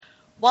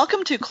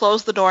Welcome to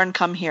Close the Door and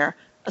Come Here,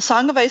 a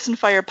Song of Ice and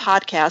Fire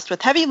podcast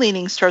with heavy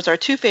leanings towards our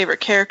two favorite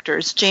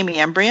characters, Jaime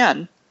and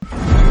Brienne. There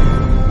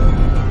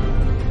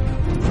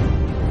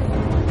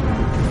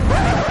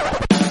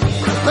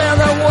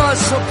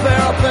was a bear,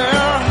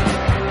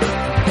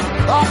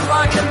 all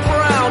black and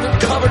brown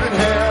and covered in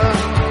hair.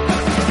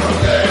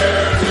 From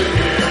there to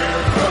here,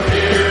 from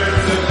here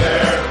to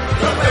there,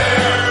 the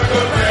bear,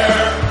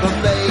 the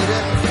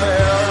maiden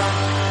fair.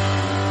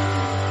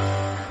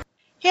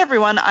 Hey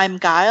everyone, I'm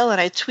Guile and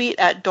I tweet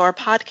at Door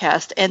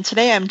Podcast, and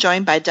today I'm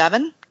joined by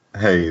Devin.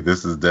 Hey,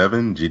 this is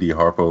Devin, GD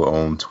Harpo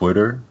on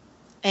Twitter.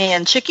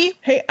 And Chicky.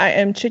 Hey, I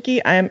am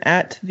Chicky. I am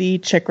at the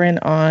Chikrin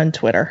on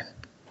Twitter.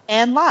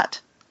 And Lot.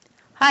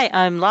 Hi,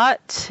 I'm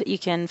Lot. You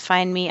can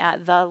find me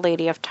at The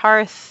Lady of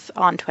Tarth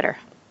on Twitter.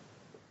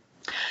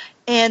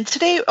 And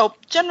today,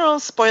 general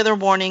spoiler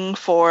warning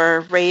for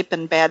rape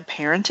and bad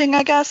parenting,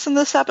 I guess, in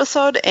this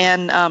episode.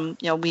 And,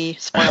 we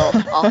spoil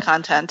all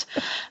content.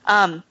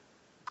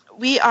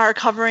 We are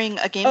covering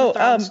a Game of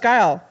Thrones.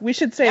 Guile, we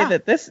should say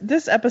that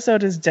this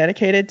episode is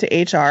dedicated to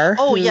HR.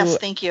 Oh, yes,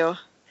 thank you.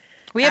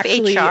 We have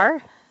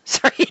HR?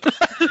 Sorry.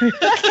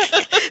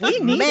 We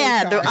need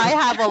Man, HR. I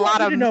have a lot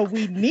of... No,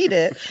 we need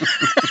it.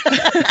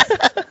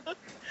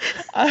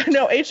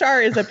 No,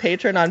 HR is a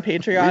patron on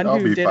Patreon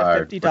who did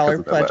a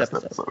 $50 pledge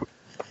episode.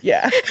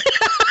 Yeah.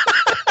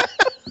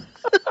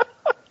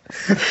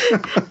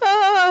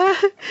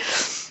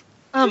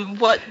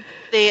 What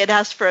they had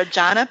asked for a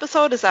John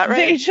episode, is that right?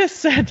 They just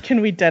said, can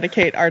we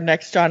dedicate our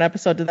next John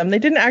episode to them? They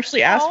didn't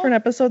actually ask for an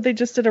episode. They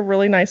just did a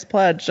really nice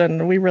pledge,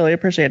 and we really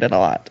appreciate it a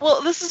lot.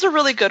 Well, this is a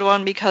really good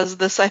one because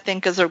this, I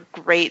think, is a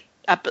great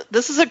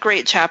this is a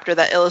great chapter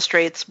that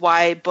illustrates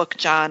why Book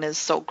John is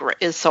so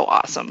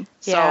awesome.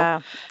 Yeah.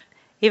 So,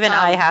 even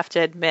I have to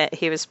admit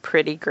he was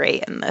pretty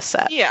great in this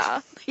set.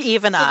 Yeah.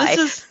 Even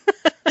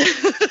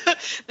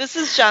This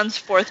is John's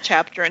fourth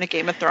chapter in A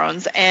Game of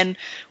Thrones, and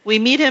we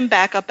meet him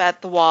back up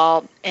at the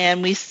wall,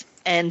 and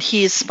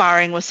he's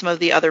sparring with some of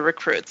the other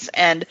recruits.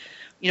 And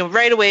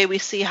right away we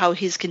see how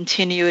he's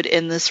continued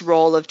in this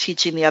role of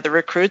teaching the other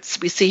recruits.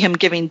 We see him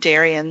giving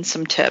Darian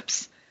some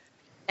tips.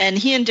 And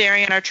he and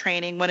Darian are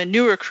training when a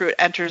new recruit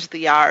enters the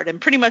yard,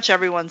 and pretty much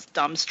everyone's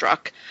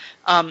dumbstruck,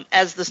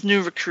 as this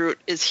new recruit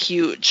is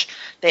huge.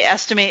 They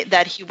estimate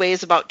that he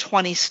weighs about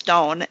 20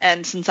 stone,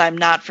 and since I'm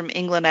not from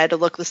England, I had to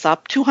look this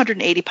up,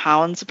 280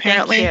 pounds,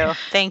 apparently.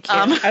 Thank you.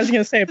 I was going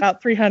to say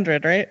about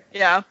 300, right?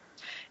 Yeah.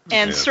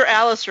 And Sir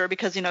Alistair,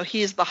 because,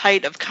 he's the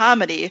height of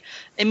comedy,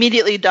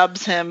 immediately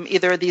dubs him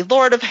either the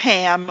Lord of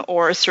Ham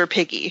or Sir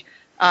Piggy.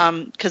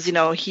 Because,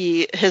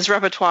 his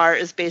repertoire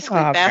is basically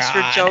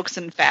bastard jokes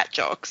and fat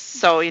jokes.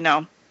 So,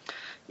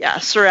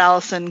 Sir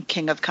Allison,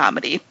 king of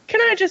comedy.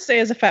 Can I just say,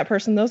 as a fat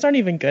person, those aren't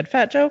even good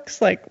fat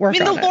jokes? Like, work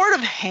on the it. Lord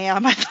of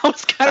Ham, I thought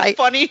was kind of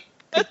funny.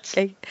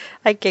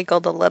 I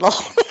giggled a little.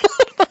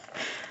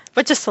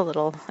 But just a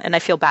little, and I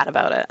feel bad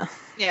about it.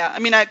 Yeah,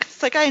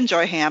 I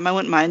enjoy ham. I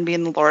wouldn't mind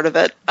being the Lord of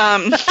it.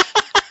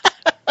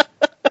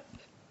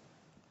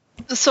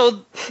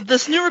 So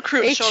this new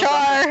recruit shows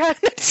up.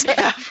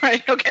 Yeah,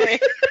 right, okay.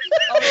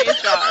 Oh,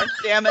 HR.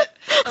 Damn it.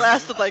 It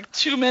lasted like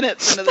 2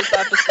 minutes into this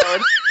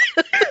episode.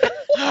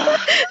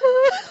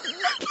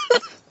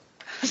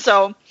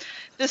 So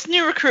this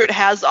new recruit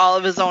has all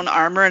of his own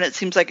armor, and it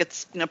seems like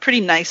it's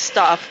pretty nice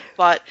stuff,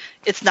 but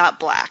it's not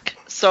black.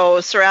 So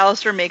Sir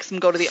Alistair makes him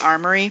go to the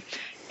armory,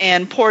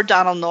 and poor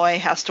Donald Noy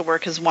has to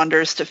work his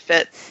wonders to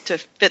fit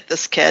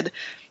this kid.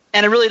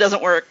 And it really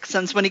doesn't work,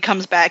 since when he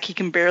comes back, he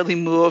can barely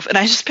move. And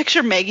I just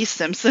picture Maggie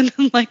Simpson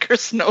in, her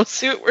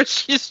snowsuit, where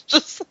she's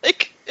just,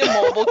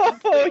 immobile.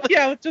 Oh,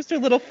 yeah, with just her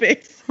little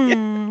face.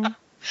 Yeah.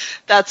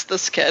 That's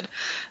this kid.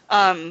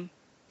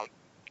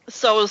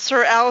 So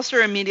Sir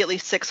Alistair immediately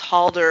sicks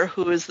Halder,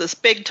 who is this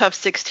big, tough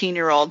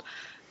 16-year-old,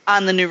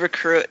 on the new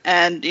recruit.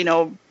 And,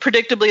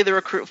 predictably, the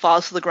recruit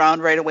falls to the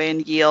ground right away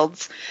and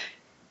yields.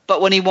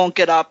 But when he won't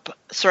get up,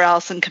 Sir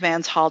Allison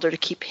commands Halder to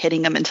keep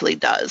hitting him until he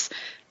does.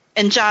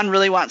 And John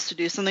really wants to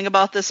do something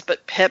about this,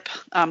 but Pip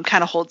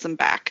kind of holds him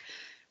back.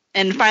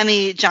 And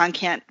finally, John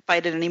can't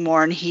fight it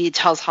anymore, and he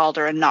tells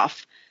Halder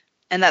enough,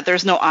 and that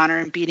there's no honor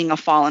in beating a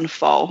fallen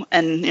foe.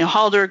 And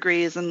Halder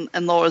agrees and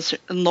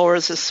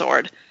lowers his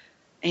sword.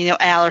 And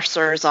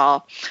Alistair is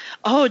all,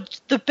 oh,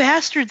 the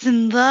bastard's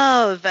in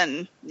love,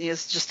 and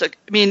he's just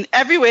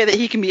every way that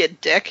he can be a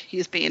dick,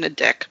 he's being a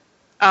dick.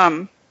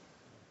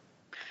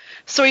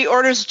 So he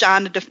orders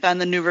John to defend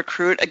the new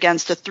recruit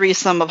against a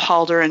threesome of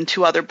Halder and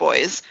two other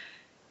boys.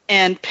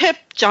 And Pip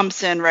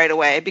jumps in right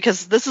away,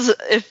 because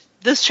if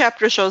this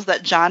chapter shows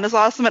that John is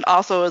awesome, it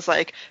also is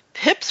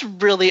Pip's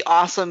really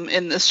awesome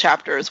in this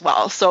chapter as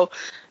well. So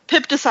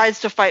Pip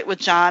decides to fight with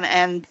John,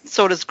 and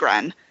so does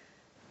Gren.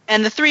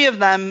 And the three of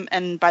them,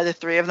 and by the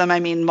three of them I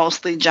mean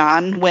mostly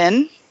John,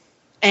 win.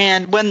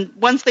 And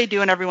once they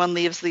do and everyone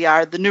leaves the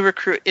yard, the new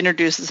recruit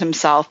introduces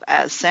himself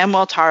as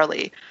Samwell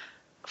Tarly,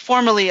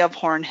 formerly of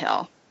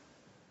Hornhill.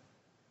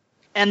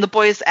 And the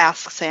boys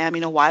ask Sam,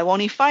 why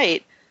won't he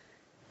fight?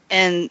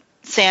 And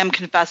Sam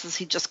confesses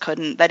he just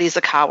couldn't, that he's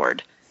a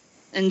coward.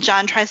 And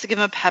John tries to give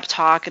him a pep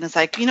talk and is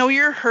like,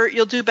 you're hurt.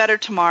 You'll do better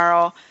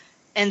tomorrow.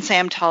 And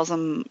Sam tells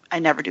him, I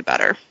never do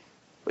better,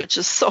 which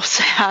is so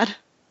sad.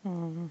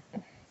 And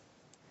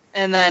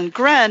then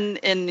Gren,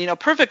 in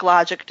perfect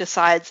logic,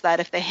 decides that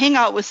if they hang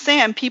out with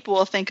Sam, people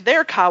will think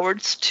they're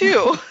cowards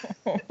too.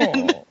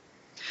 And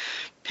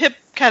Pip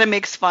kind of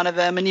makes fun of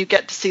him, and you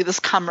get to see this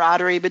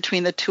camaraderie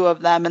between the two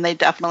of them, and they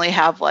definitely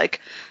have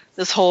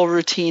this whole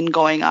routine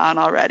going on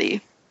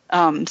already.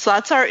 So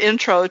that's our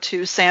intro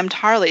to Sam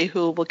Tarly,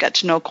 who we'll get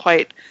to know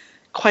quite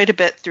a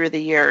bit through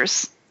the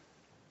years.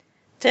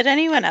 Did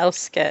anyone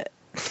else get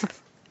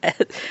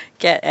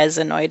as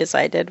annoyed as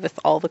I did with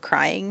all the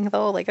crying,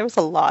 though? There was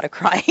a lot of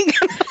crying.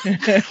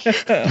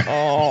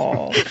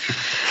 Oh.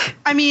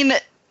 I mean,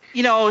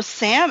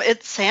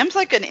 Sam's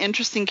an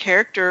interesting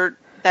character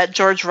that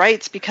George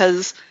writes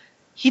because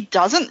he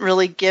doesn't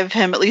really give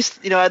him, at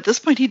least, at this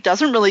point, he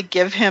doesn't really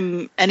give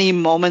him any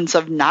moments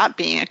of not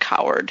being a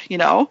coward,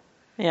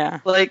 Yeah.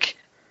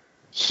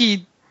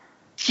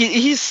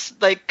 He's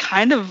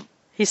kind of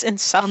he's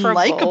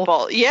insufferable.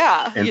 Unlikable.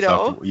 Yeah.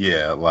 Insufferable.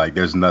 Yeah,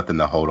 there's nothing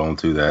to hold on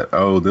to that,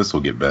 this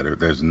will get better.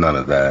 There's none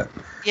of that.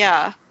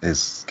 Yeah.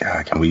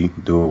 God, can we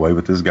do away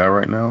with this guy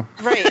right now?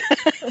 Right.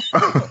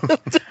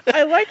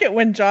 I like it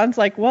when John's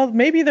like, well,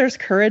 maybe there's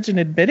courage in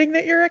admitting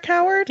that you're a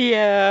coward.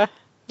 Yeah.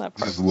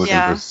 Just looking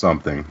for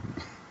something.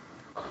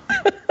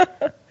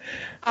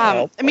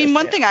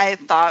 One thing I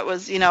thought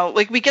was,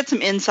 we get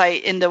some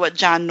insight into what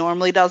John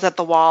normally does at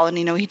the wall. And,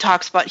 he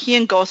talks about he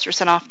and Ghost are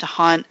sent off to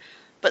hunt,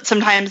 but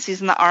sometimes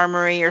he's in the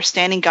armory or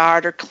standing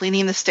guard or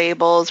cleaning the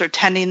stables or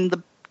tending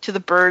to the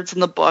birds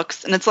and the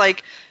books. And it's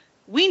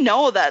we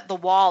know that the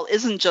wall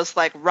isn't just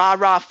rah,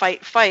 rah,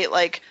 fight,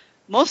 fight.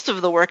 Most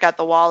of the work at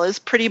the wall is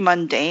pretty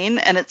mundane.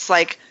 And it's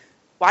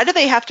why do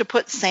they have to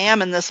put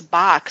Sam in this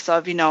box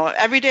of,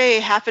 every day,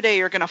 half a day,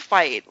 you're going to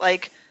fight?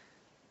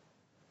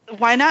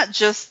 Why not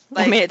just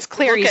it's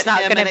clear he's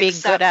not going to be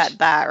good at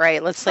that,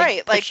 right? Let's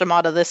push him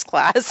out of this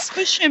class.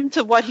 Push him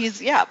to what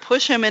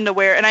push him into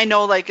where, and I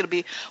know it'll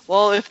be,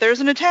 well, if there's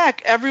an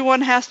attack,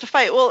 everyone has to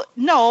fight. Well,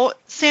 no,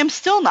 Sam's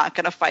still not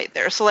going to fight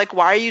there. So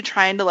why are you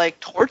trying to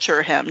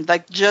torture him?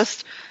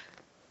 Just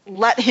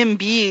let him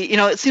be,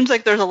 it seems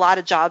like there's a lot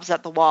of jobs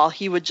at the wall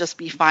he would just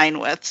be fine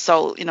with.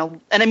 So,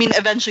 and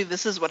eventually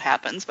this is what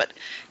happens, but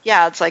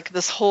yeah, it's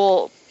this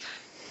whole,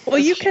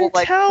 you can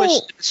tell push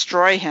to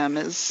destroy him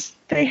is.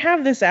 They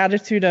have this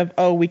attitude of,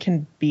 we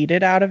can beat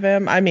it out of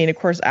him. I mean, of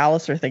course,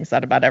 Alistair thinks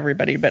that about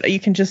everybody, but you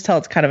can just tell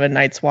it's kind of a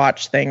Night's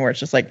Watch thing where it's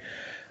just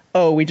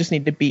we just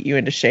need to beat you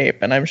into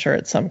shape. And I'm sure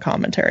it's some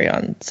commentary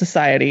on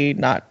society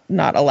not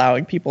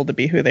allowing people to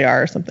be who they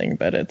are or something.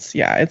 But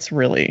it's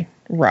really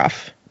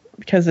rough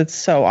because it's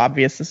so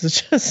obvious this is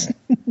just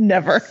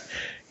never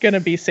going to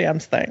be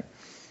Sam's thing.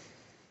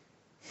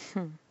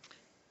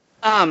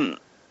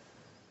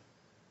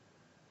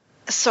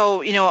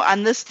 So,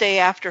 on this day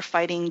after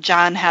fighting,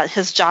 John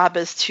his job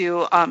is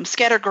to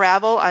scatter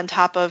gravel on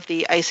top of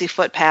the icy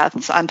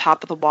footpaths on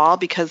top of the wall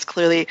because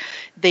clearly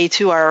they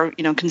too are,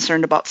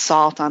 concerned about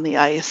salt on the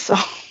ice. So,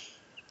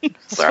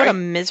 what a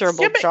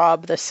miserable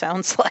job this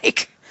sounds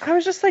like. I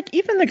was just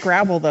even the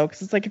gravel though,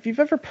 because it's if you've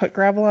ever put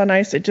gravel on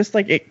ice, it just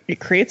it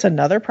creates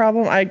another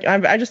problem. I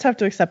just have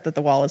to accept that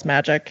the wall is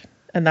magic,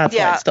 and that's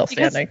why it's still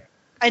standing.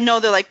 I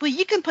know they're well,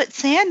 you can put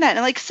sand on it.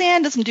 And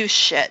sand doesn't do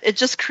shit. It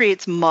just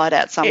creates mud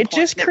at some point. It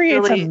just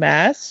creates a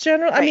mess,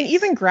 generally. Right. I mean,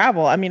 even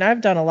gravel. I mean,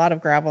 I've done a lot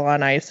of gravel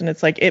on ice, and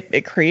it's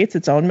it creates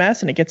its own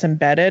mess, and it gets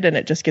embedded, and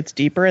it just gets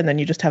deeper, and then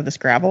you just have this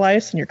gravel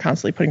ice, and you're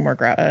constantly putting more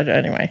gravel.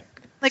 Anyway.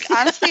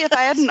 Honestly, if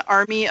I had an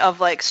army of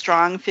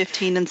strong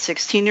 15 and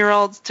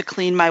 16-year-olds to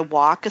clean my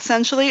walk,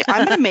 essentially,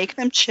 I'm going to make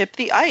them chip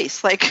the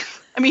ice.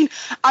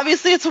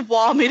 Obviously it's a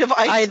wall made of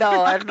ice. I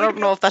know. I don't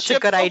know if that's a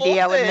good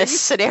idea in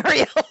this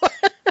scenario.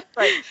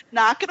 Right.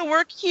 Not going to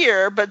work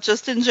here, but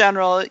just in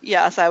general,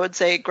 yes, I would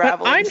say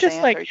gravel. But I'm just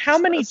how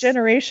many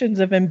generations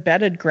of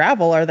embedded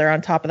gravel are there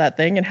on top of that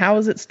thing, and how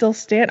is it still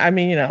stand? I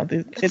mean,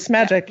 it's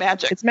magic.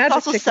 Magic. It's magic.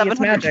 It's also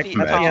 700 feet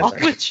tall,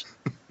 which...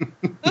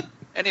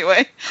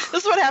 Anyway,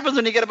 this is what happens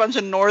when you get a bunch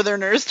of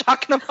Northerners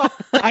talking about.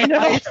 I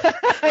know.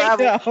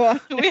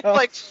 We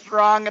have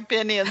strong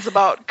opinions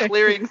about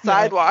clearing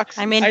sidewalks.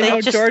 I mean, I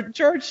know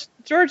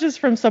George is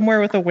from somewhere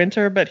with a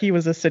winter, but he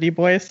was a city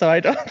boy, so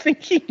I don't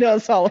think he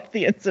knows all of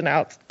the ins and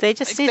outs. They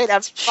just need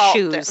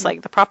shoes,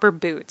 the proper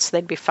boots.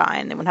 They'd be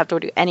fine. They wouldn't have to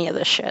do any of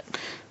this shit.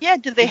 Yeah,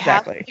 did they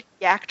have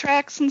yak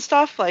tracks and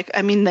stuff?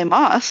 They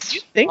must.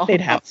 You'd think they'd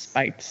have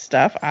spiked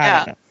stuff.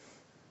 I don't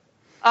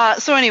know.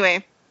 So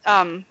anyway,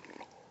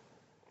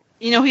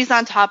 he's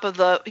on top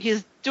of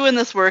he's doing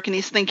this work and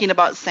he's thinking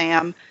about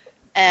Sam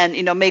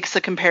and, makes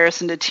a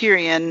comparison to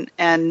Tyrion.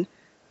 And,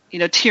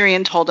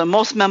 Tyrion told him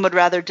most men would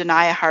rather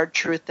deny a hard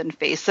truth than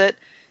face it.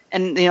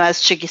 And,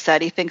 as Chicky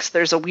said, he thinks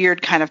there's a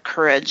weird kind of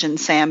courage in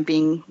Sam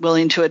being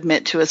willing to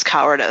admit to his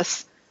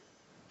cowardice.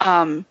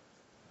 So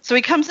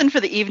he comes in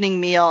for the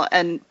evening meal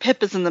and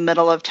Pip is in the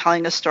middle of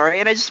telling a story.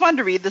 And I just wanted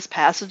to read this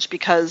passage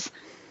because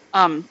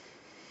a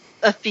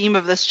theme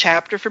of this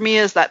chapter for me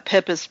is that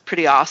Pip is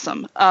pretty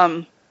awesome.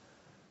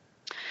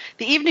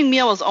 The evening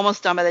meal was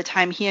almost done by the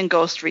time he and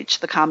Ghost reached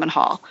the common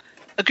hall.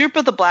 A group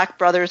of the Black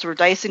brothers were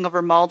dicing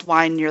over mulled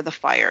wine near the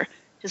fire.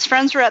 His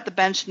friends were at the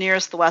bench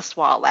nearest the west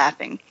wall,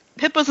 laughing.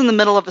 Pip was in the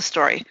middle of a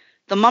story.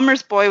 The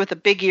mummer's boy with the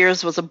big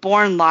ears was a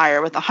born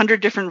liar with 100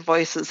 different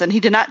voices, and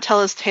he did not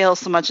tell his tales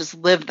so much as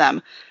live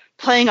them,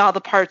 playing all the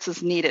parts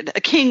as needed,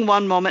 a king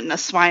one moment and a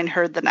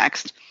swineherd the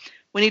next.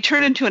 When he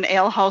turned into an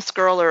alehouse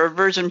girl or a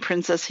virgin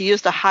princess, he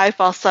used a high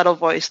falsetto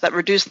voice that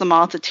reduced them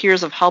all to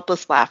tears of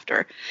helpless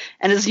laughter,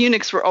 and his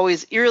eunuchs were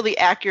always eerily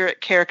accurate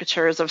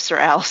caricatures of Sir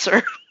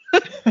Alistair.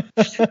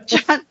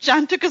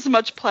 John took as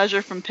much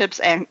pleasure from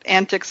Pip's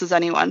antics as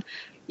anyone.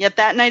 Yet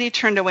that night he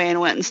turned away and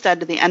went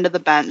instead to the end of the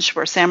bench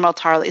where Samuel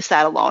Tarley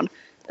sat alone,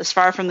 as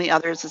far from the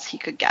others as he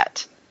could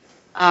get.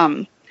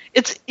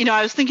 It's,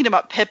 I was thinking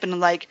about Pip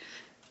and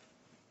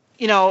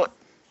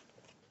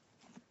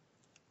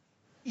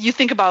you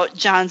think about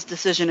John's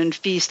decision in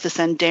Feast to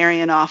send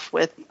Darian off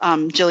with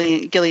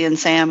Gilly and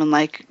Sam,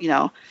 and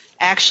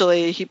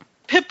actually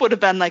Pip would have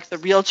been the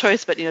real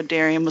choice, but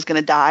Darian was going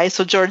to die,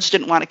 so George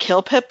didn't want to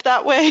kill Pip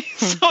that way.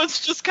 So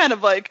it's just kind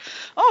of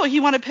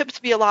he wanted Pip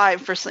to be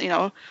alive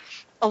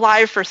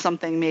for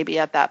something maybe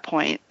at that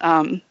point.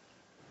 Oh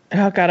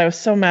God, I was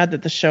so mad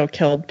that the show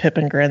killed Pip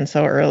and Gren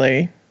so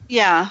early.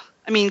 Yeah,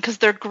 because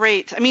they're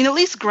great. At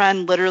least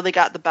Gren literally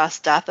got the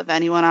best death of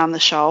anyone on the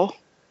show.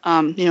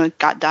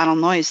 Got Donald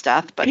Noye's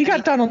death, but he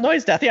got Donald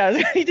Noye's death.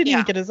 Yeah, he didn't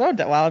even get his own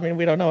death. Well,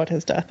 we don't know what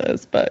his death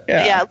is, but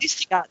yeah. Yeah, at least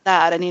he got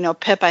that. And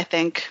Pip, I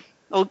think,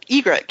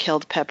 Egret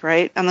killed Pip,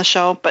 right, on the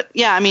show. But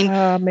yeah,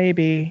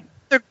 maybe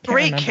they're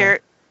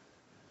great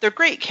they're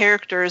great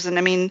characters,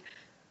 and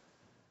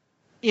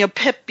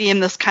Pip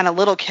being this kind of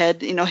little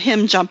kid,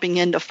 him jumping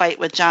in to fight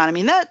with John.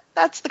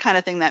 That's the kind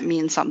of thing that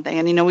means something.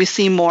 And we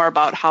see more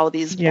about how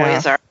these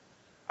boys are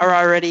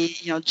already,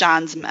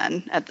 John's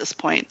men at this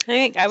point.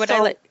 I think what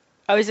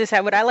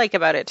I like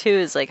about it too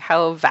is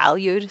how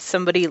valued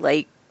somebody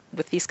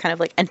with these kind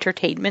of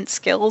entertainment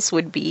skills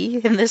would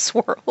be in this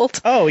world.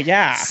 Oh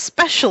yeah,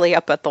 especially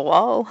up at the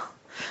wall.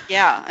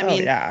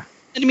 Yeah,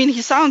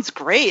 he sounds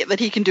great that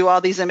he can do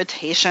all these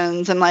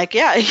imitations and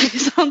he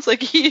sounds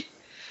like he,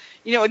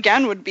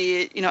 again would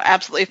be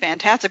absolutely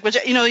fantastic. Which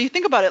you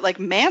think about it,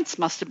 Mance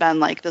must have been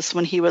like this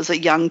when he was a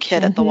young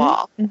kid at the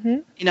wall. Mm-hmm.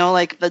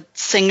 The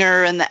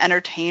singer and the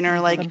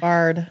entertainer, the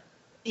bard.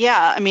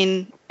 Yeah,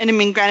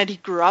 granted he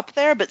grew up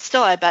there, but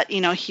still, I bet,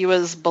 he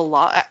was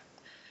beloved.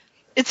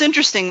 It's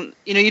interesting,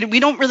 we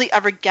don't really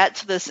ever get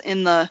to this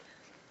we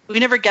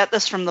never get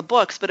this from the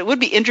books, but it would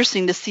be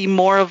interesting to see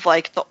more of,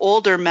 the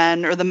older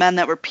men or the men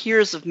that were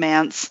peers of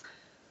Mance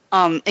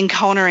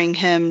encountering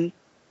him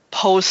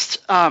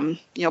post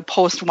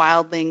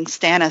Wildling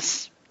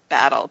Stannis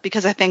battle,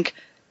 because I think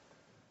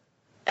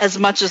as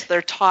much as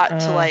they're taught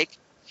to,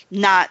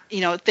 not,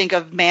 think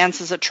of Mance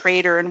as a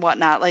traitor and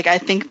whatnot, I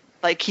think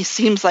he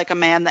seems like a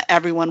man that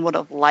everyone would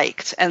have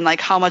liked, and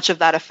how much of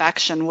that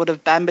affection would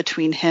have been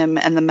between him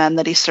and the men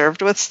that he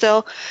served with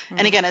still. Mm-hmm.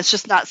 And again, it's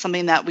just not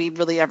something that we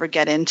really ever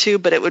get into,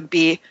 but it would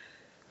be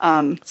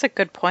it's a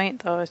good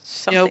point, though. It's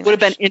something it would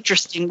have been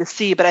interesting to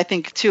see, but I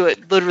think too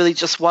it literally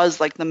just was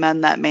the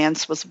men that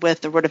Mance was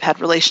with or would have had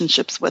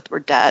relationships with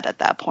were dead at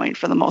that point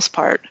for the most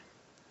part.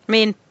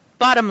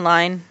 Bottom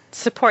line,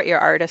 support your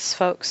artists,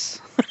 folks.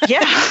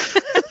 Yeah,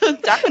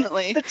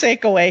 definitely. The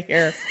takeaway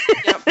here.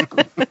 Yep.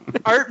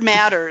 Art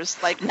matters.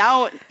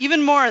 Now,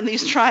 even more in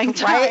these trying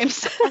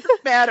times, art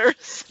matters.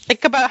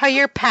 Think about how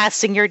you're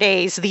passing your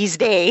days these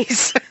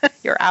days,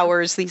 your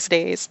hours these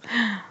days.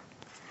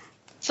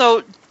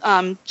 So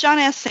John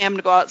asks Sam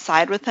to go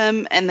outside with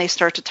him, and they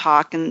start to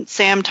talk, and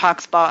Sam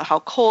talks about how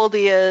cold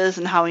he is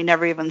and how he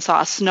never even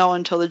saw snow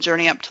until the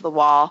journey up to the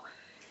wall.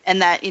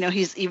 And that,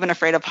 he's even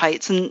afraid of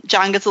heights. And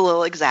John gets a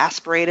little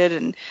exasperated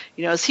and,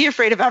 is he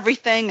afraid of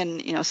everything?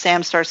 And,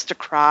 Sam starts to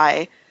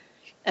cry.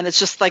 And it's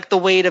just the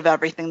weight of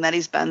everything that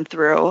he's been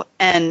through.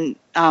 And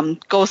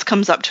Ghost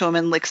comes up to him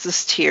and licks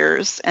his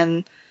tears.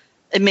 And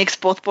it makes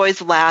both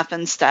boys laugh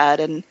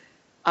instead. And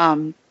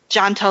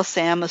John tells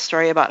Sam a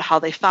story about how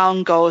they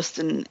found Ghost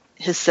and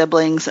his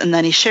siblings. And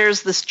then he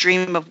shares this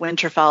dream of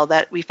Winterfell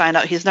that we find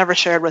out he's never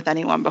shared with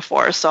anyone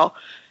before. So,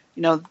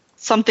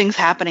 something's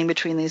happening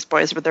between these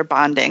boys where they're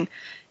bonding.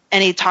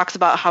 And he talks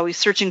about how he's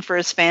searching for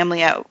his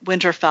family at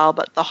Winterfell,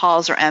 but the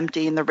halls are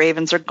empty and the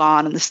ravens are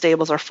gone and the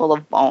stables are full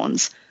of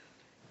bones.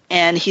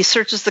 And he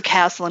searches the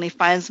castle and he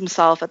finds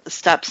himself at the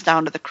steps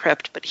down to the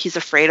crypt, but he's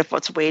afraid of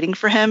what's waiting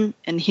for him.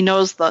 And he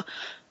knows the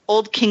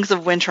old kings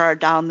of winter are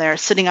down there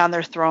sitting on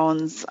their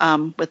thrones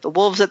with the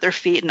wolves at their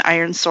feet and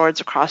iron swords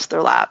across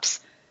their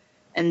laps.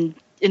 And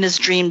in his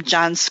dream,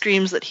 John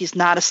screams that he's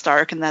not a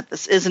Stark and that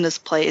this isn't his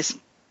place,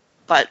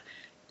 but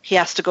he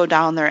has to go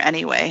down there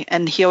anyway,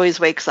 and he always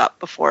wakes up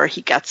before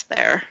he gets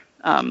there.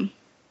 Is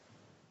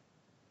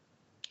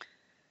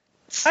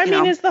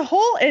the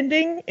whole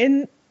ending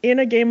in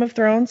a Game of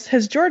Thrones,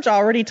 has George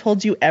already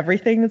told you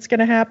everything that's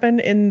going to happen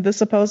in the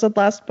supposed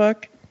last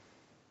book?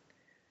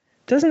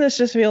 Doesn't this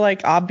just feel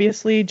like,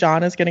 obviously,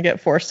 Jon is going to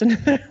get forced into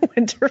the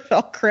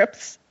Winterfell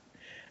crypts?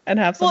 and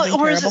have something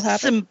or is terrible it happen.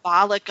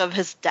 symbolic of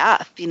his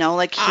death? You know,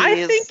 like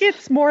I think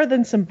it's more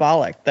than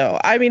symbolic, though.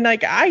 I mean,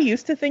 like, I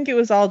used to think it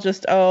was all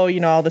just, oh, you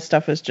know, all this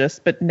stuff was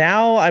just, but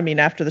now, I mean,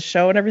 after the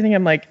show and everything,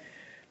 I'm like,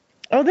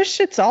 oh, this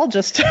shit's all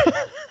just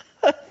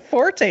a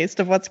foretaste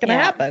of what's going to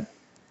happen.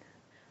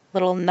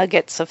 Little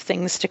nuggets of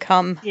things to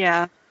come.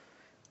 Yeah.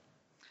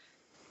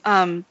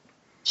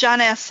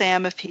 John asks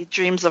Sam if he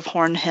dreams of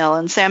Horn Hill,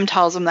 and Sam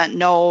tells him that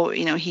no,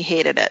 you know, he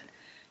hated it.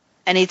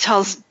 And he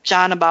tells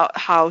John about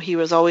how he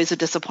was always a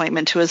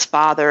disappointment to his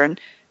father, and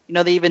you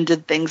know, they even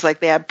did things like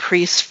they had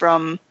priests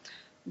from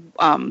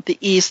the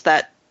east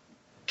that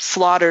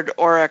slaughtered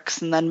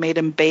oryx and then made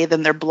him bathe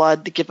in their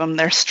blood to give them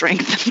their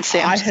strength. And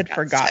Sam I just had got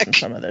forgotten sick.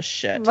 some of this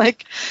shit.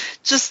 Like,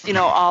 just, you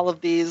know, all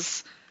of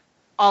these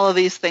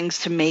things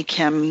to make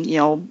him, you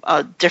know,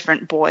 a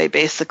different boy,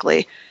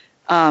 basically.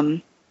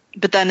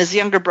 But then his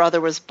younger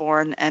brother was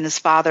born, and his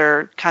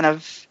father kind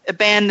of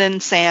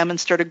abandoned Sam and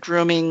started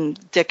grooming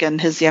Dickon,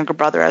 his younger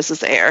brother, as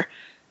his heir.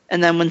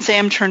 And then when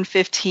Sam turned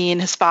 15,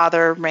 his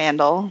father,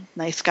 Randall,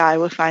 nice guy,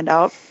 we find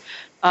out,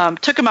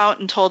 took him out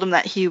and told him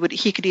that he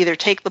could either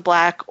take the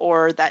black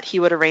or that he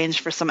would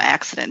arrange for some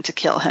accident to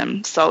kill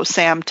him. So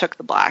Sam took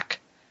the black.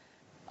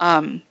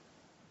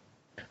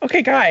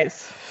 Okay,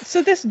 guys.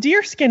 So this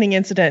deer skinning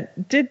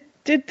incident, did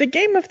the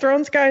Game of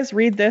Thrones guys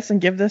read this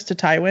and give this to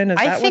Tywin? Is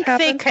I that think what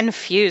they happened?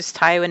 confused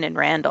Tywin and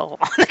Randall.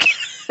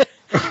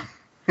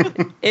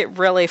 It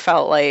really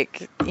felt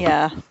like,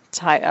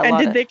 And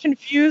did they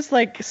confuse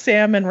like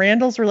Sam and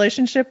Randall's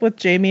relationship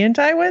with Jaime and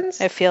Tywin's?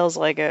 It feels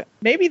like it.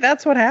 Maybe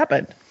that's what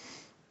happened.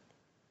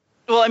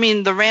 Well, I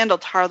mean, the Randall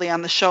Tarley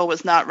on the show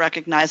was not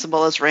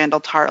recognizable as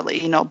Randall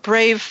Tarley. You know,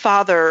 brave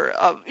father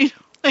of, you know,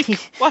 like,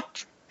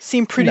 what?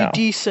 Seemed pretty No.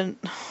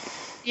 decent.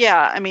 Yeah,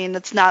 I mean,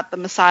 it's not the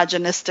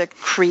misogynistic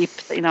creep,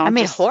 you know. I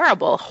mean, just-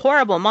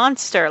 horrible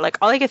monster. Like,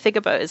 all I could think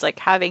about is, like,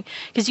 having...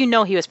 Because you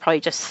know he was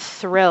probably just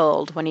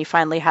thrilled when he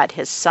finally had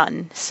his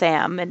son,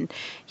 Sam, and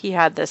he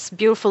had this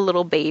beautiful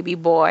little baby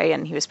boy,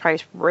 and he was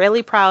probably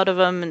really proud of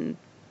him, and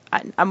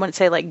I wouldn't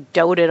say, like,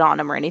 doted on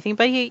him or anything,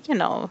 but he, you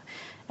know...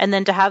 And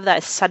then to have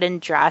that sudden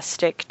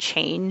drastic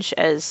change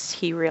as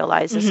he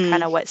realizes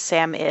kind of what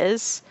Sam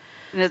is...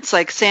 And it's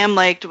like Sam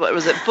liked, what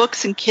was it,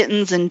 books and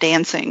kittens and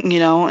dancing, you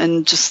know,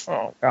 and just...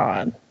 Oh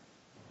God.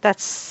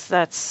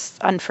 That's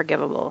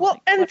unforgivable.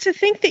 Well, and to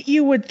think that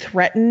you would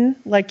threaten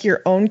like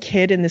your own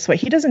kid in this way.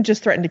 He doesn't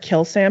just threaten to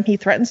kill Sam, he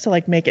threatens to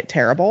like make it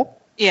terrible.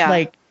 Yeah.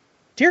 Like,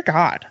 dear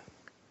God.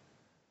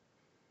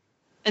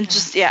 And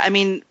just, yeah, I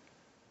mean,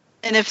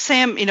 and if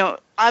Sam, you know,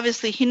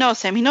 obviously he knows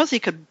Sam. He knows he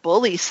could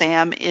bully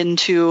Sam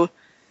into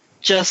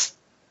just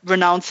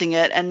renouncing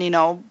it and, you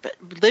know,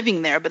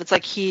 living there. But it's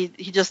like he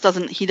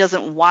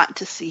doesn't want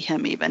to see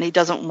him even. He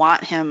doesn't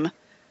want him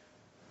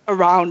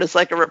around as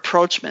like a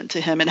reproachment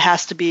to him. It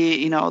has to be,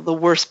 you know, the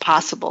worst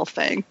possible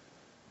thing.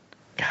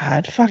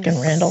 God, fucking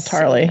Randall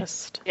Tarley.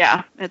 Sadist.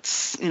 Yeah,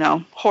 it's, you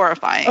know,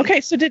 horrifying.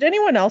 Okay, so did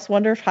anyone else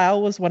wonder if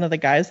Hyle was one of the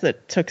guys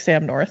that took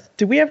Sam north?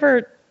 Did we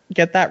ever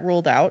get that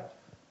ruled out?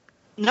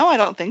 No, I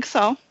don't think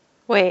so.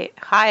 Wait,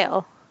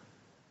 Hyle.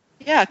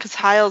 Yeah, because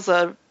Hyle's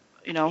a,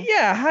 you know,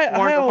 Yeah,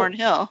 born to Hyle. Horn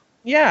Hill.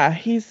 Yeah,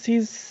 he's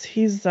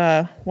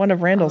one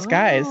of Randall's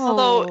guys.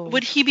 Although,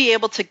 would he be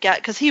able to get,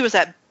 because he was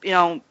at, you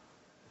know,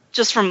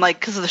 just from like,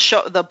 because of the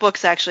show, the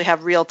books actually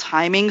have real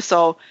timing,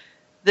 so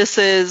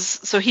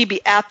he'd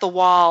be at the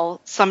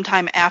wall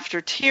sometime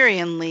after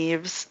Tyrion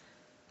leaves.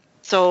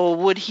 So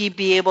would he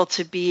be able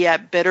to be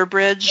at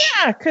Bitterbridge?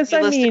 Yeah, because I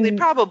Realistically, mean,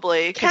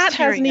 probably. 'cause Cat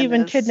hasn't Tyrion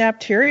even is-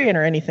 kidnapped Tyrion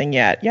or anything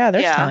yet. Yeah,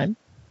 there's Yeah. time.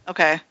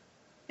 Okay.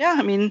 Yeah,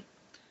 I mean,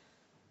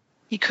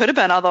 he could have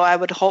been, although I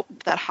would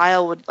hope that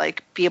Hyle would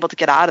like be able to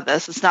get out of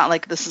this. It's not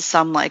like this is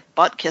some like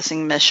butt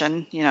kissing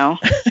mission, you know.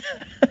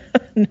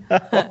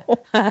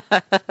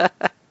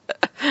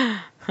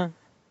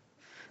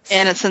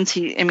 And since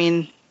he, I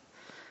mean,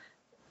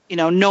 you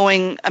know,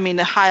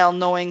 Hyle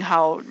knowing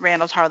how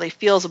Randall Tarley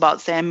feels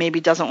about Sam, maybe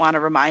doesn't want to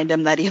remind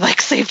him that he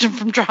like saved him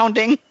from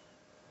drowning.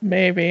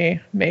 Maybe.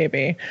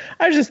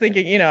 I was just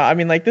thinking, you know, I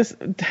mean, like this,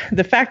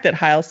 the fact that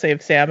Hyle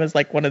saved Sam is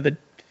like one of the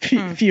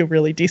few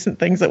really decent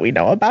things that we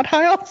know about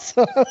Hyle.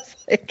 So I was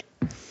like,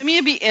 I mean,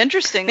 it'd be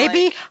interesting.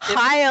 Maybe like, if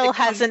Hyle it comes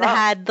hasn't up.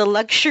 had the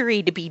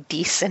luxury to be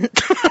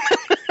decent.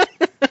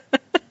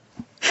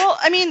 Well,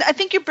 I mean, I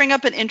think you bring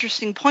up an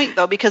interesting point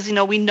though, because you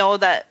know we know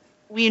that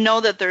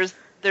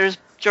there's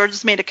George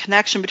has made a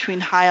connection between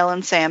Hyle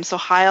and Sam. So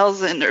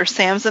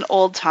Sam's in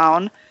Old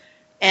Town,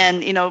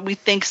 and you know we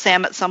think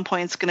Sam at some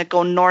point is going to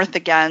go north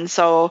again.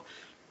 So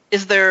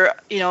is there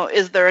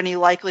any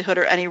likelihood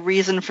or any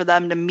reason for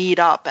them to meet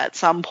up at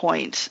some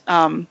point?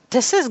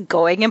 This is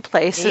going in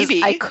places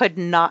Maybe. I could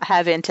not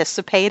have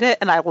anticipated,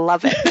 and I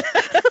love it.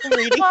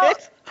 reading Well,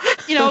 it.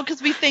 you know,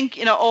 because we think,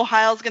 you know, oh,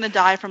 Hyle's going to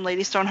die from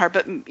Lady Stoneheart,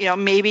 but, you know,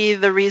 maybe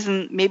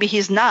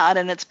he's not,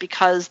 and it's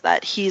because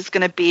that he's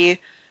going to be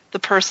the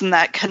person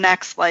that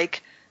connects,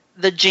 like,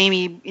 the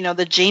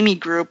Jaime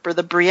group or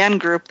the Brienne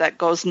group that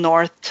goes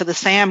north to the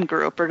Sam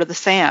group or to the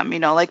Sam, you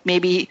know, like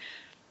maybe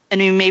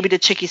to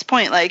Chicky's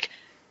point, like,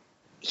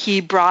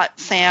 he brought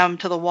Sam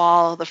to the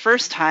wall the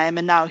first time,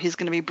 and now he's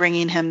going to be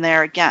bringing him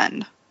there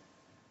again.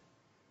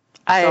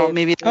 So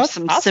maybe there's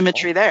some possible.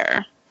 symmetry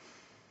there.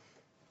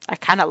 I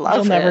kind of love it.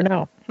 We'll never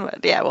know.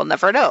 Yeah, we'll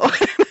never know.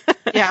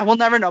 Yeah, we'll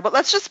never know. But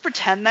let's just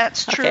pretend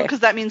that's true, Okay. because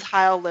that means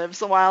Hyle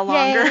lives a while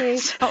longer. Yay.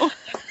 So.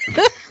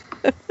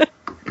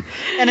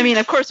 And I mean,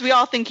 of course, we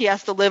all think he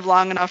has to live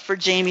long enough for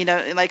Jamie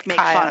to make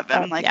Kyle, fun of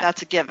him. yeah.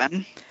 That's a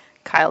given.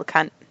 Kyle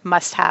Cunt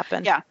must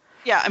happen. Yeah.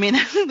 Yeah, I mean,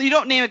 you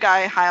don't name a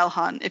guy Hyle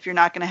Hunt if you're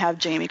not going to have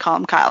Jamie call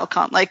him Kyle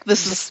Cunt.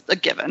 This is a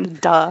given.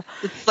 Duh.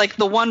 It's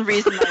the one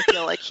reason I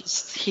feel like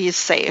he's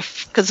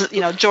safe. Because,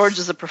 George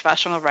is a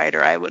professional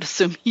writer. I would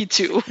assume he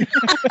too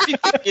would be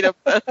thinking of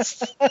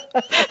this.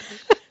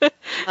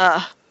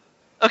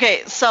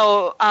 Okay,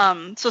 so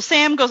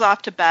Sam goes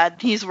off to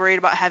bed. He's worried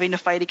about having to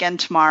fight again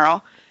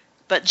tomorrow.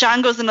 But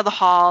John goes into the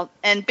hall,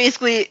 and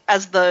basically,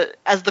 as the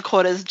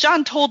quote is,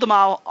 John told them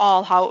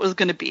all how it was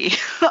going to be.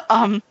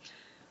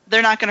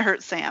 They're not going to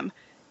hurt Sam.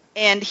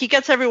 And he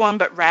gets everyone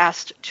but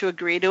Rast to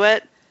agree to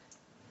it.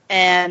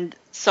 And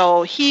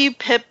so he,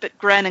 Pip,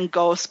 Gren, and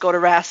Ghost go to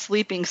Rast's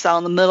sleeping cell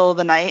in the middle of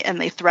the night, and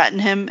they threaten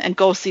him, and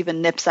Ghost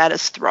even nips at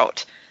his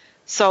throat.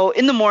 So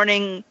in the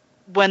morning,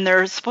 when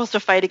they're supposed to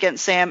fight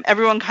against Sam,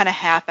 everyone kind of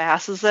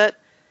half-asses it.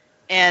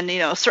 And,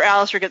 Sir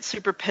Alistair gets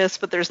super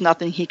pissed, but there's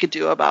nothing he could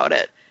do about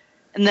it.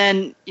 And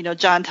then,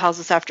 John tells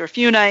us after a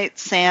few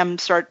nights, Sam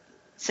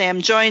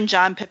joined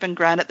John, Pip, and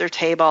Gren at their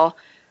table.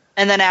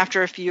 And then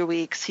after a few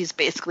weeks, he's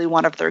basically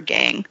one of their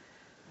gang.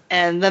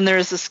 And then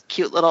there's this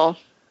cute little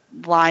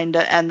line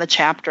to end the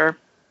chapter.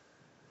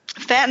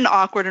 Fat and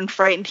awkward and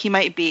frightened he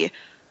might be,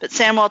 but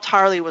Samwell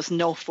Tarly was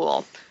no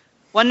fool.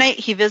 One night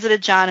he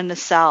visited John in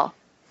his cell.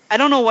 I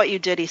don't know what you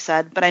did, he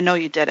said, but I know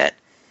you did it.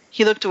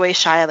 He looked away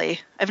shyly.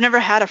 I've never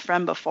had a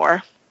friend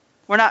before.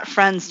 We're not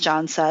friends,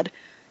 John said.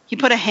 He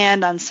put a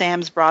hand on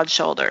Sam's broad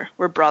shoulder.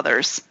 We're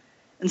brothers.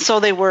 And so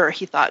they were,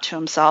 he thought to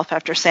himself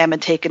after Sam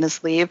had taken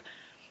his leave.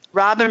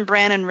 Robin,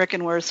 Bran, and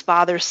Rickon were his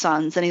father's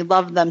sons, and he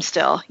loved them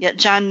still, yet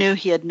John knew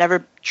he had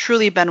never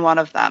truly been one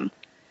of them.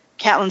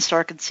 Catelyn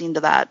Stark had seen to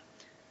that.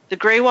 The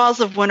grey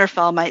walls of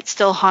Winterfell might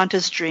still haunt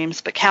his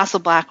dreams, but Castle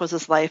Black was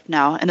his life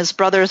now, and his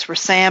brothers were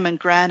Sam and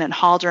Gren and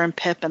Halder and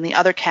Pip and the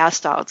other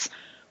cast-outs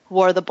who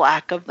wore the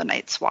black of the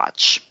Night's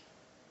Watch.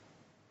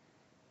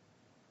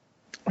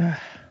 You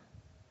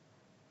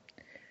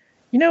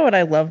know what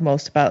I love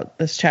most about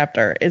this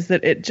chapter is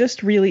that it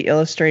just really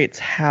illustrates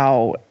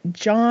how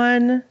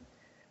John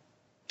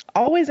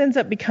always ends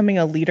up becoming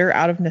a leader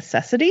out of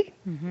necessity.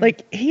 Mm-hmm.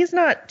 He's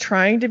not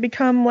trying to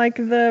become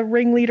the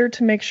ringleader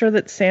to make sure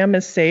that Sam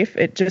is safe.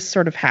 It just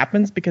sort of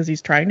happens because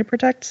he's trying to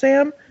protect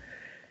Sam.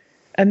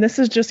 And this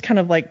is just kind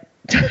of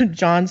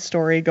John's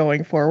story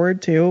going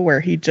forward too,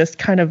 where he just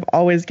kind of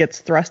always gets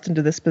thrust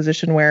into this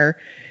position where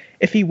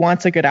if he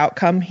wants a good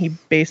outcome, he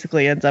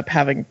basically ends up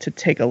having to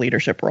take a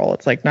leadership role.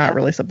 It's not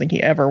really something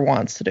he ever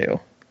wants to do.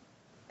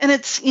 And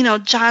it's,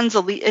 John's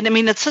a lead. And I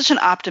mean, it's such an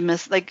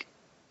optimist,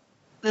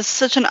 this is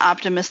such an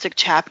optimistic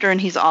chapter, and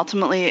he's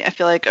ultimately, I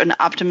feel like, an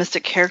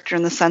optimistic character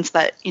in the sense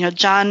that,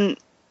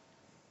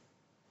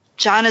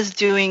 John is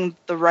doing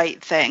the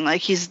right thing.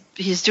 He's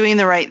doing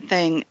the right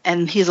thing,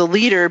 and he's a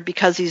leader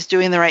because he's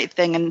doing the right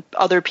thing, and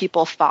other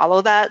people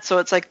follow that. So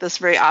it's this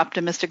very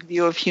optimistic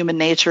view of human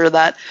nature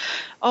that,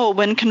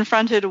 when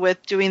confronted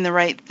with doing the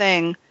right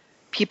thing,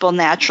 people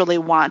naturally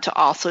want to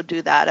also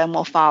do that and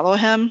will follow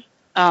him.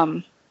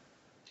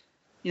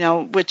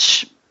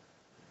 Which,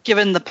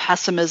 given the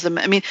pessimism,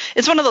 I mean,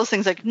 it's one of those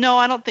things no,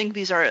 I don't think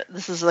this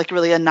is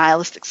really a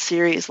nihilistic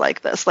series like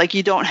this.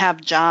 You don't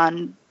have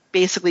John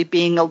basically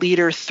being a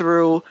leader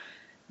through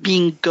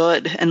being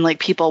good and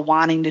people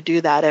wanting to do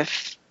that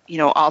if,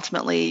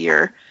 ultimately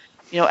you're,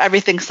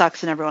 everything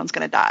sucks and everyone's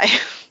going to die.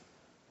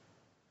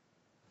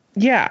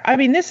 Yeah. I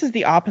mean, this is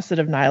the opposite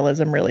of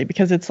nihilism really,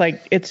 because it's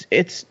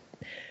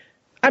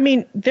I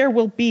mean, there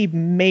will be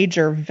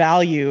major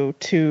value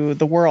to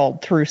the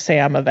world through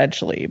Sam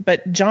eventually,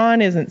 but John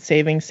isn't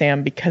saving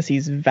Sam because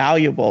he's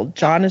valuable.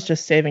 John is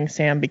just saving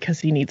Sam because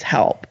he needs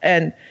help.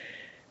 And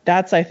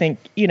that's, I think,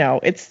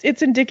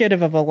 it's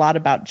indicative of a lot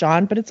about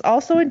John, but it's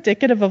also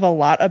indicative of a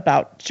lot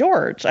about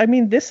George. I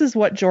mean, this is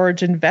what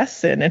George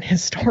invests in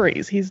his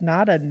stories. He's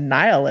not a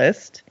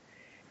nihilist.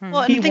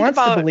 Well, he wants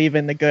to believe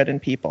in the good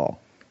in people.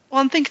 Well,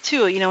 and think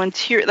too, in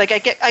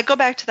Tyrion, I go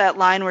back to that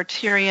line where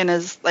Tyrion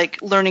is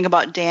learning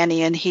about Dany,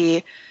 and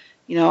he,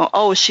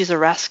 she's a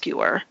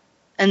rescuer,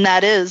 and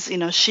that is,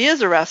 she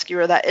is a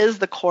rescuer. That is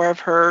the core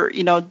of her.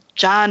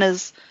 John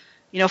is,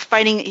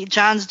 fighting.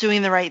 John's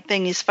doing the right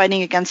thing. He's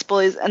fighting against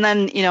bullies, and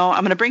then,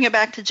 I'm going to bring it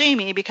back to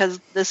Jaime because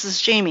this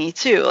is Jaime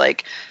too.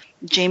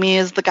 Jaime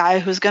is the guy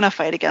who's going to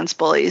fight against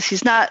bullies.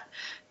 He's not,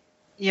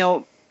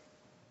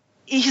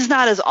 he's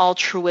not as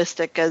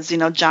altruistic as,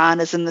 John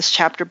is in this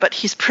chapter, but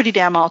he's pretty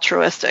damn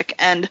altruistic.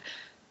 And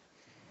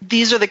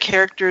these are the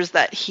characters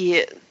that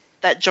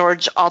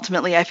George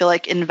ultimately, I feel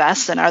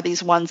invests in, are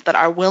these ones that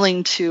are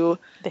willing to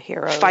the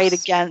heroes fight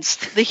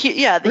against the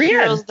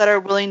heroes that are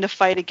willing to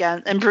fight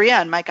against. And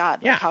Brienne, my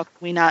God, how can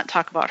we not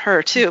talk about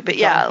her too? But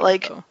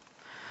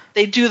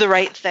they do the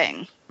right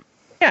thing.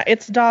 Yeah,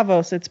 it's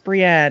Davos, it's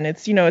Brienne,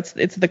 it's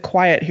it's the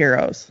quiet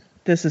heroes.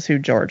 This is who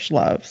George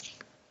loves.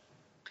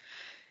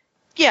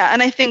 Yeah,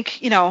 and I think,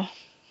 John,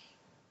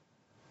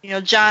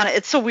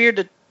 it's so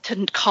weird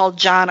to call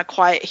John a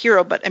quiet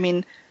hero, but I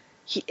mean,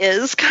 he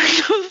is kind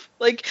of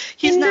like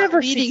he's not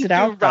never leading seeks it through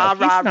out, though. rah,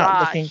 He's rah, not rah.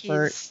 looking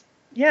for He's-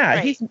 Yeah,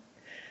 Right. he's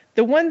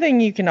the one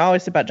thing you can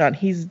always say about John,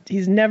 he's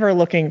never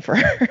looking for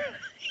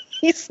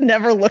he's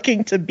never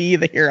looking to be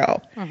the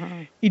hero.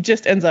 Mhm. He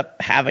just ends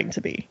up having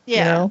to be. Yeah,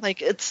 You know?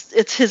 like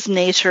it's his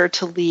nature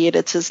to lead.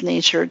 It's his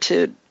nature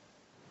to,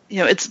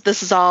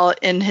 this is all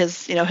in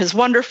his, his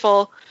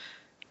wonderful,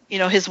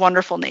 his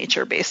wonderful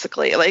nature,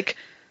 basically. Like,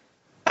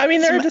 I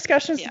mean, there are Some-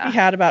 discussions to yeah. be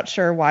had about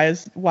why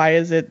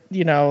is it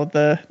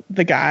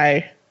the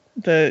guy,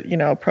 the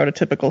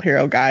prototypical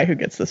hero guy who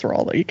gets this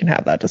role. That you can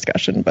have that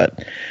discussion,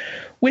 but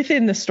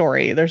within the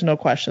story, there's no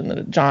question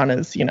that John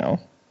is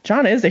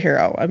a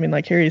hero. I mean,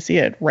 like, here you see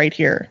it right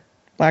here,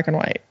 black and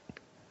white.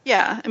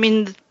 yeah, I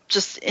mean,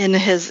 just in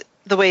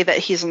the way that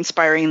he's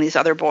inspiring these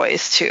other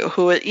boys too,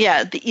 who,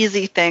 yeah, the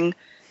easy thing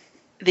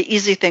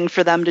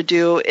for them to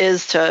do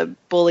is to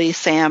bully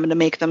Sam and to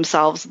make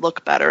themselves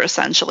look better,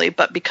 essentially.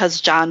 But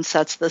because John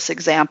sets this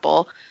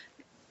example,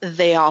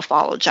 they all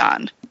follow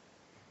John.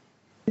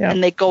 Yeah.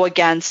 And they go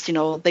against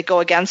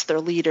their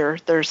leader,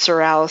 their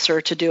Sir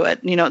Alistair, to do it.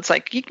 It's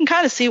like you can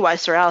kind of see why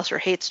Sir Alistair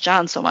hates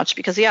John so much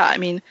because, yeah, I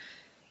mean,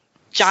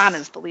 John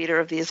is the leader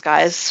of these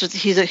guys. So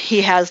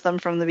he has them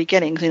from the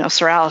beginning.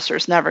 Sir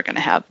Alistair's never going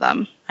to have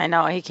them. I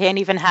know, he can't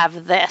even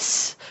have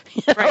this.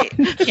 Right.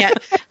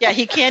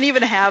 He can't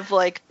even have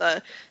like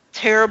the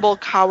terrible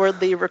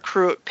cowardly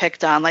recruit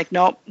picked on. Like,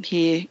 nope,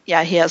 he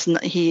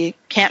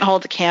can't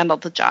hold a candle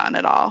to John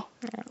at all.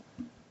 Yeah.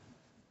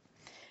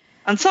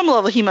 On some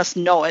level, he must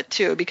know it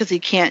too, because he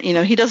can't.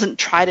 He doesn't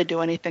try to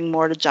do anything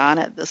more to John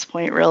at this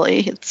point.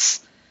 Really,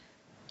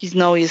 he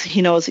knows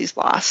he's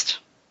lost.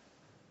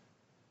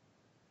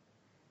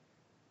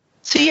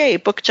 So yay,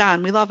 book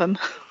John. We love him.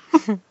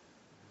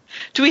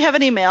 Do we have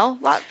any mail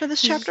lot for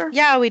this chapter?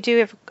 Yeah, we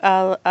do have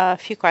a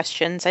few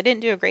questions. I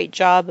didn't do a great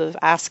job of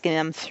asking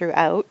them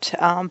throughout,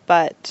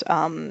 but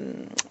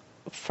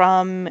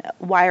from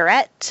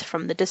Wirette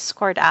from the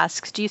Discord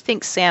asks, do you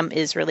think Sam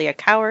is really a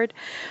coward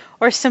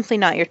or simply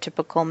not your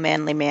typical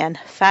manly man,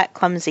 fat,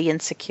 clumsy,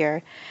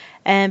 insecure,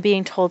 and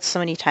being told so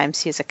many times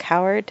he is a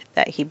coward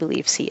that he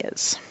believes he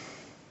is?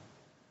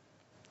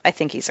 I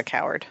think he's a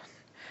coward.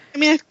 I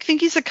mean, I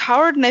think he's a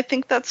coward, and I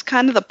think that's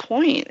kind of the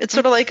point. It's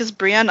sort of like, is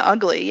Brienne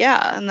ugly?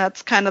 Yeah, and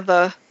that's kind of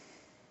the...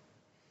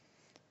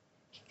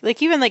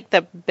 Like, even, like,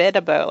 the bit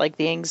about, like,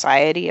 the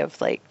anxiety of,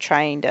 like,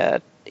 trying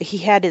to... He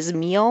had his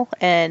meal,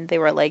 and they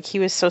were like, he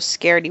was so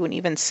scared he wouldn't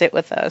even sit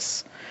with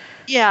us.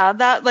 Yeah,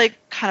 that, like,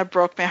 kind of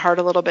broke my heart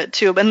a little bit,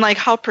 too. And, like,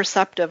 how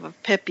perceptive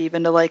of Pip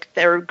even to, like,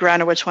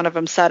 granted which one of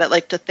them said it,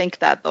 like, to think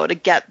that, though, to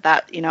get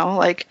that,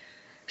 like...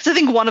 Because I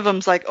think one of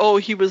them's like, oh,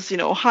 he was,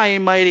 high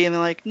and mighty. And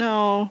they're like,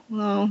 no,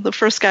 the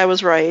first guy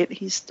was right.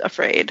 He's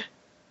afraid.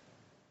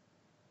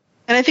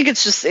 And I think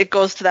it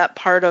goes to that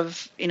part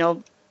of,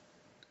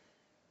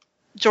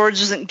 George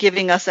isn't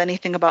giving us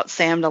anything about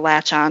Sam to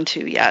latch on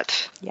to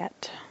yet.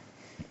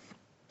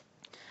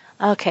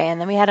 Okay, and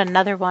then we had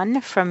another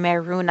one from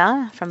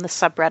Maruna from the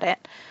subreddit.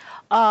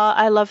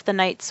 I love the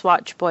Night's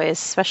Watch boys,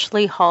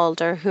 especially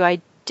Halder, who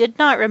I did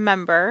not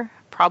remember.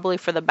 Probably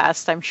for the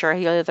best, I'm sure.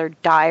 He'll either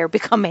die or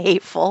become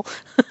hateful.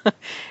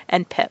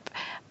 And Pip.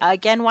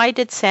 Again, why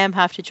did Sam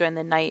have to join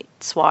the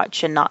Night's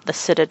Watch and not the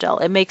Citadel?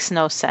 It makes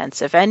no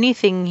sense. If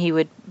anything, he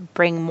would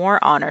bring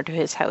more honor to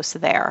his house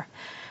there.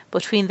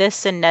 Between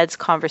this and Ned's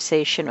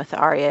conversation with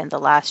Arya in the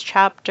last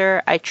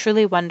chapter, I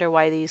truly wonder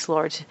why these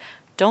lords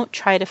don't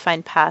try to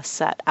find paths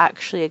that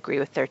actually agree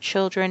with their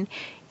children,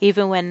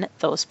 even when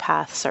those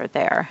paths are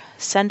there.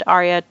 Send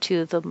Arya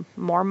to the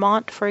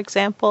Mormont, for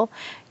example.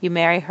 You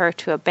marry her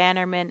to a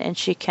bannerman, and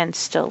she can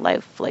still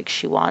live like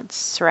she wants,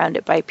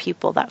 surrounded by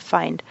people that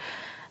find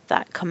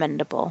that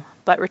commendable.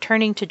 But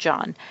returning to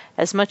John,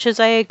 as much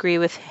as I agree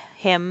with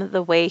him,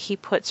 the way he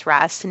puts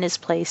Rast in his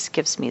place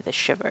gives me the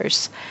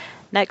shivers.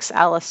 Next,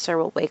 Alistair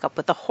will wake up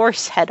with a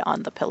horse head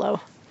on the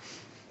pillow.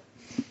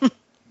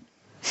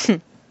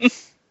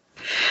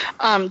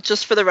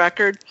 Just for the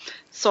record,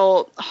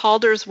 so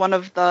Halder's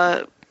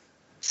Halder's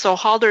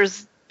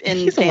in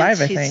He's Dance.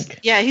 alive, I think.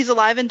 Yeah, he's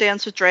alive in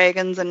Dance with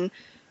Dragons, and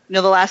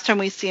the last time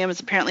we see him is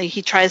apparently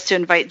he tries to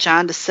invite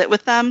John to sit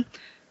with them,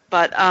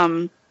 but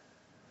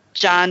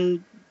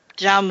John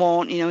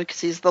won't, because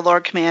he's the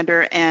Lord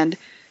Commander, and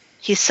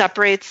he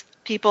separates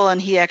people,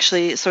 and he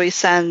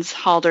sends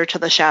Halder to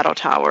the Shadow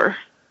Tower.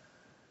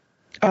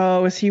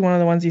 Oh, is he one of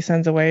the ones he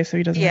sends away so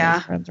he doesn't Yeah.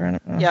 have his friends around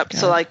him? Oh, Yep. God.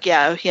 So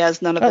he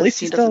has none of Well, at this. least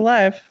he's still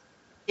alive.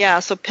 Yeah,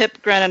 so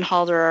Pip, Gren, and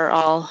Halder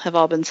have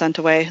all been sent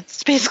away.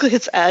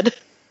 It's Ed,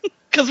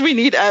 because we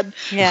need Ed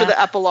Yeah. for the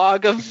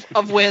epilogue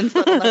of wins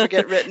that'll never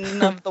get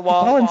written of the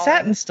wall. Oh, and falling.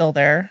 Satin's still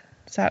there.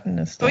 Satin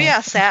is still. Oh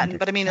yeah, Satin.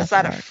 But I mean, is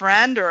that a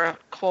friend or a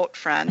quote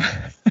friend?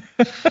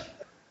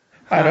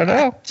 I don't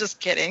know. Just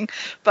kidding.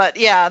 But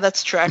yeah,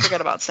 that's true. I forgot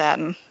about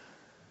Satin.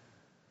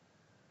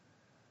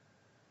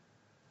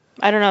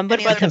 I don't know. What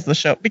Any about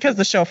other- Because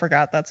the show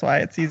forgot. That's why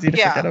it's easy to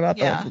Yeah, forget about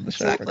the yeah, ones that the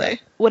show exactly.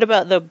 forgot. what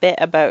about the bit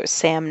about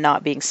Sam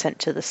not being sent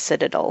to the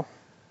Citadel?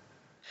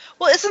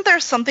 Well, isn't there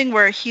something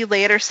where he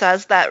later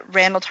says that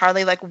Randall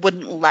Tarley like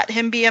wouldn't let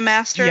him be a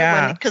master?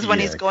 Yeah. Because when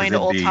he's going to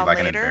it'd Old be Town like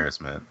an later.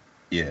 embarrassment.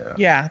 Yeah.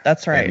 Yeah,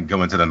 that's right. And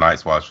going to the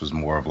Night's Watch was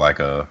more of like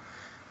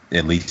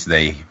at least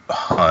they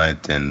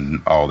hunt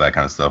and all that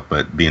kind of stuff.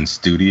 But being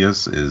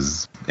studious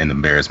is an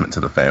embarrassment to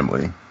the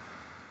family.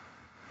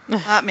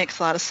 That makes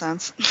a lot of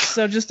sense.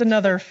 So just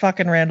another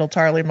fucking Randall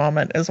Tarley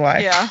moment is why.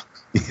 Yeah.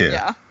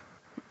 Yeah.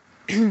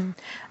 And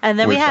then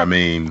Which, we have. I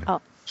mean, Oh.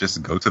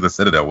 just go to the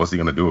Citadel. What's he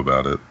going to do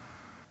about it?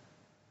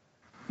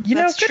 You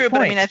know, That's good true, but I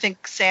point. mean, I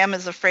think Sam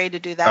is afraid to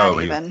do that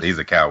Oh, even. he's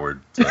a coward.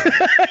 So.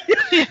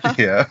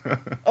 Yeah.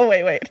 Oh,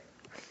 wait.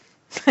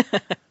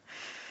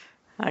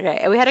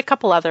 Okay, we had a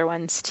couple other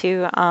ones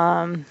too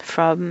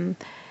from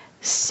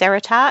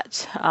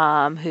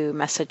Saratat, who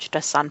messaged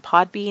us on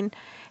Podbean.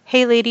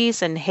 Hey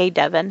ladies and hey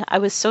Devin, I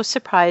was so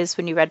surprised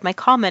when you read my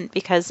comment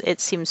because it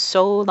seems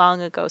so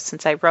long ago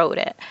since I wrote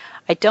it.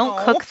 I don't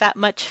Aw. cook that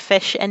much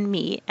fish and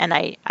meat, and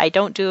I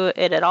don't do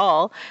it at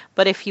all,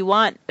 but if you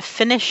want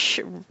Finnish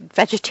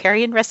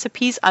vegetarian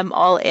recipes, I'm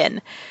all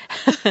in.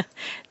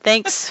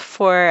 Thanks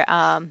for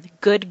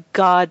good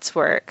God's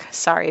work.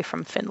 Sorry,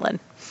 from Finland.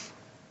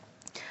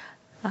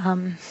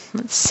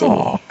 Let's see.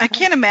 Aw. I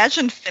can't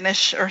imagine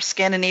Finnish or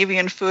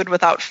Scandinavian food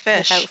without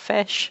fish. Without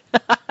fish.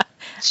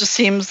 It just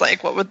seems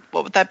like what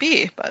would that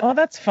be? But Oh,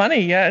 that's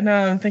funny. Yeah, no,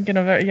 I'm thinking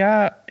of it.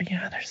 Yeah,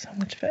 there's so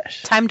much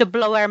fish. Time to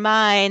blow our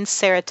minds,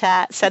 Sarah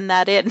Tat. Send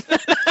that in.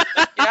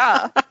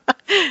 yeah.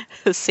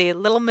 Let's see,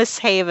 Little Miss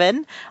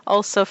Haven,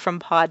 also from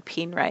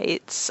Podbean,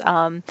 writes,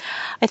 I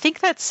think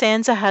that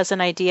Sansa has an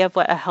idea of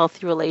what a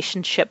healthy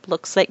relationship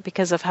looks like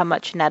because of how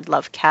much Ned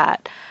loved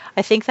Cat.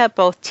 I think that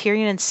both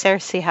Tyrion and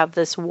Cersei have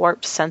this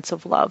warped sense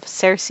of love.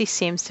 Cersei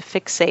seems to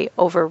fixate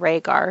over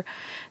Rhaegar.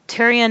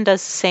 Tyrion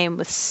does the same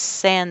with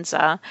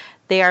Sansa.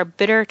 They are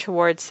bitter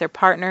towards their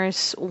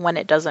partners when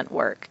it doesn't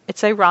work.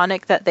 It's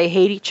ironic that they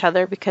hate each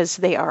other because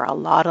they are a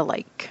lot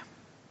alike.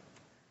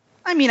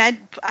 I mean,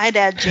 I'd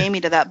add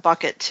Jamie to that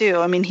bucket too.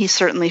 I mean, he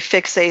certainly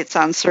fixates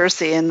on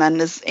Cersei and then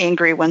is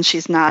angry when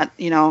she's not,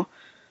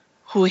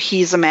 who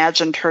he's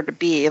imagined her to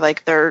be.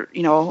 Like they're,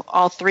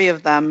 all three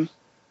of them.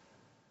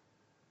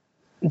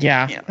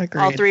 Yeah, All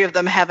agreed. three of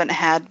them haven't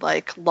had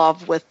like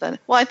love with the.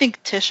 Well, I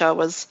think Tisha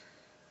was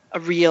a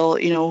real,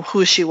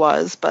 who she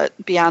was, but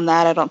beyond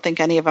that, I don't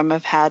think any of them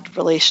have had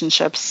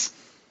relationships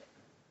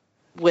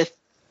with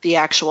the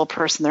actual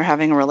person they're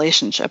having a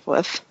relationship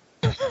with.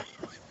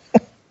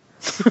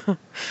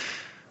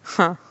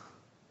 Huh.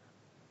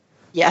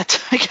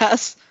 Yet, I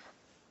guess.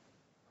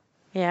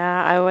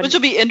 Yeah, I would. Which will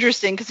be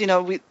interesting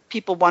because,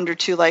 people wonder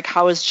too, like,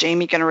 how is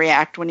Jamie going to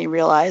react when he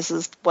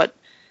realizes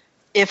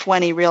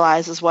when he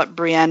realizes what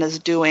Brienne is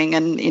doing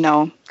and,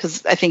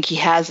 because I think he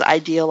has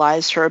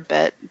idealized her a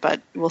bit,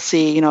 but we'll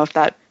see, if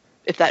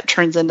that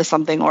turns into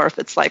something or if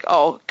it's like,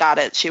 oh, got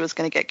it, she was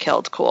going to get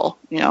killed, cool,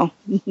 no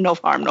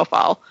harm, no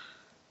foul.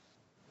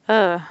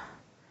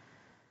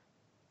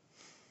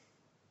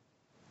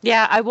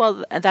 Yeah,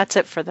 well, that's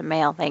it for the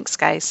mail. Thanks,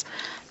 guys.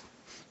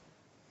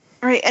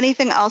 All right,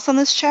 anything else on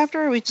this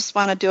chapter? Or we just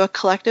want to do a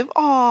collective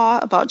aw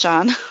about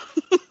Jon.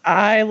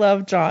 I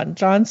love Jon.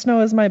 Jon Snow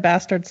is my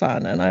bastard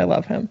son, and I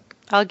love him.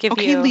 I'll give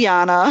Okay, you.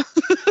 Lyanna.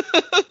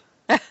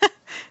 I'll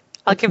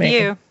Let's give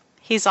make you.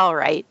 He's all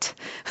right.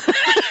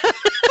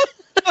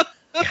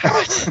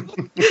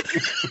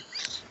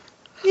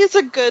 He's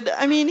a good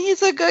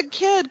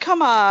kid.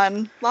 Come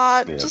on.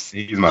 Yeah, Just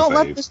he's my don't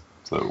let fave. this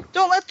So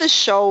Don't let the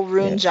show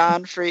ruin Yeah.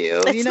 Jon for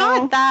you. It's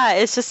not that.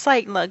 It's just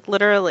like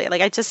literally,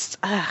 like I just,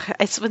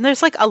 it's when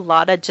there's like a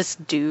lot of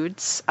just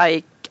dudes,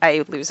 I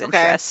lose Okay.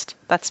 interest.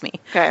 That's me.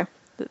 Okay.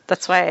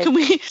 That's why. Can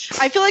we?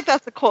 I feel like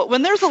that's a quote.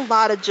 When there's a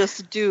lot of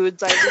just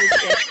dudes, I lose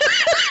interest.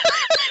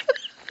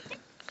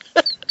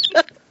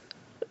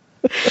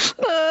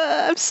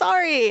 I'm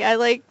sorry.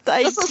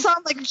 This will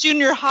sound like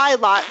junior high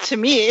lot to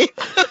me.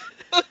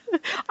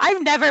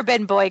 I've never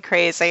been boy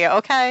crazy.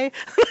 Okay.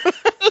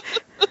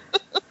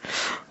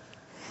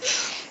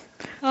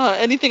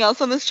 Anything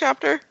else on this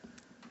chapter?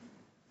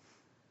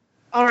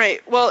 All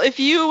right. Well, if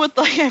you would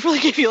like, I really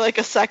gave you like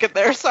a second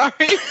there. Sorry.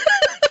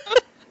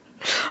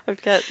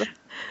 I've got.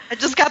 I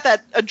just got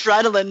that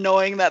adrenaline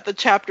knowing that the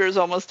chapter is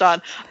almost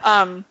done.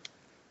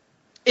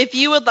 If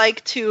you would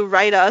like to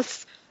write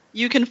us,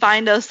 you can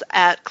find us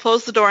at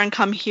Close the Door and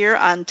Come Here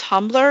on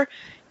Tumblr.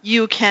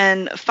 You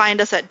can find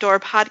us at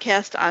Door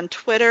Podcast on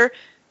Twitter.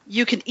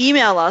 You can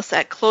email us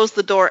at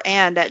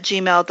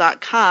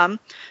closethedoorand@gmail.com.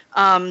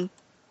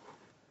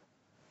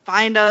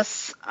 Find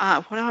us,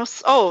 what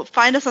else? Oh,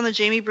 find us on the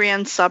Jamie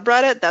Brienne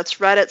subreddit. That's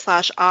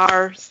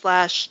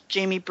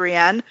reddit.r/Jamie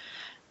Brienne.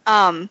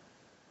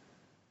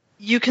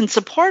 You can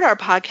support our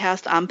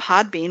podcast on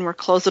Podbean. We're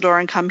Close the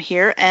Door and Come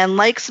Here. And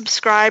like,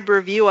 subscribe,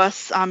 review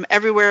us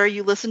everywhere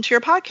you listen to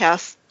your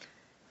podcasts.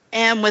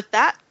 And with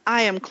that,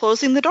 I am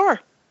closing the door.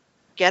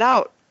 Get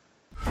out.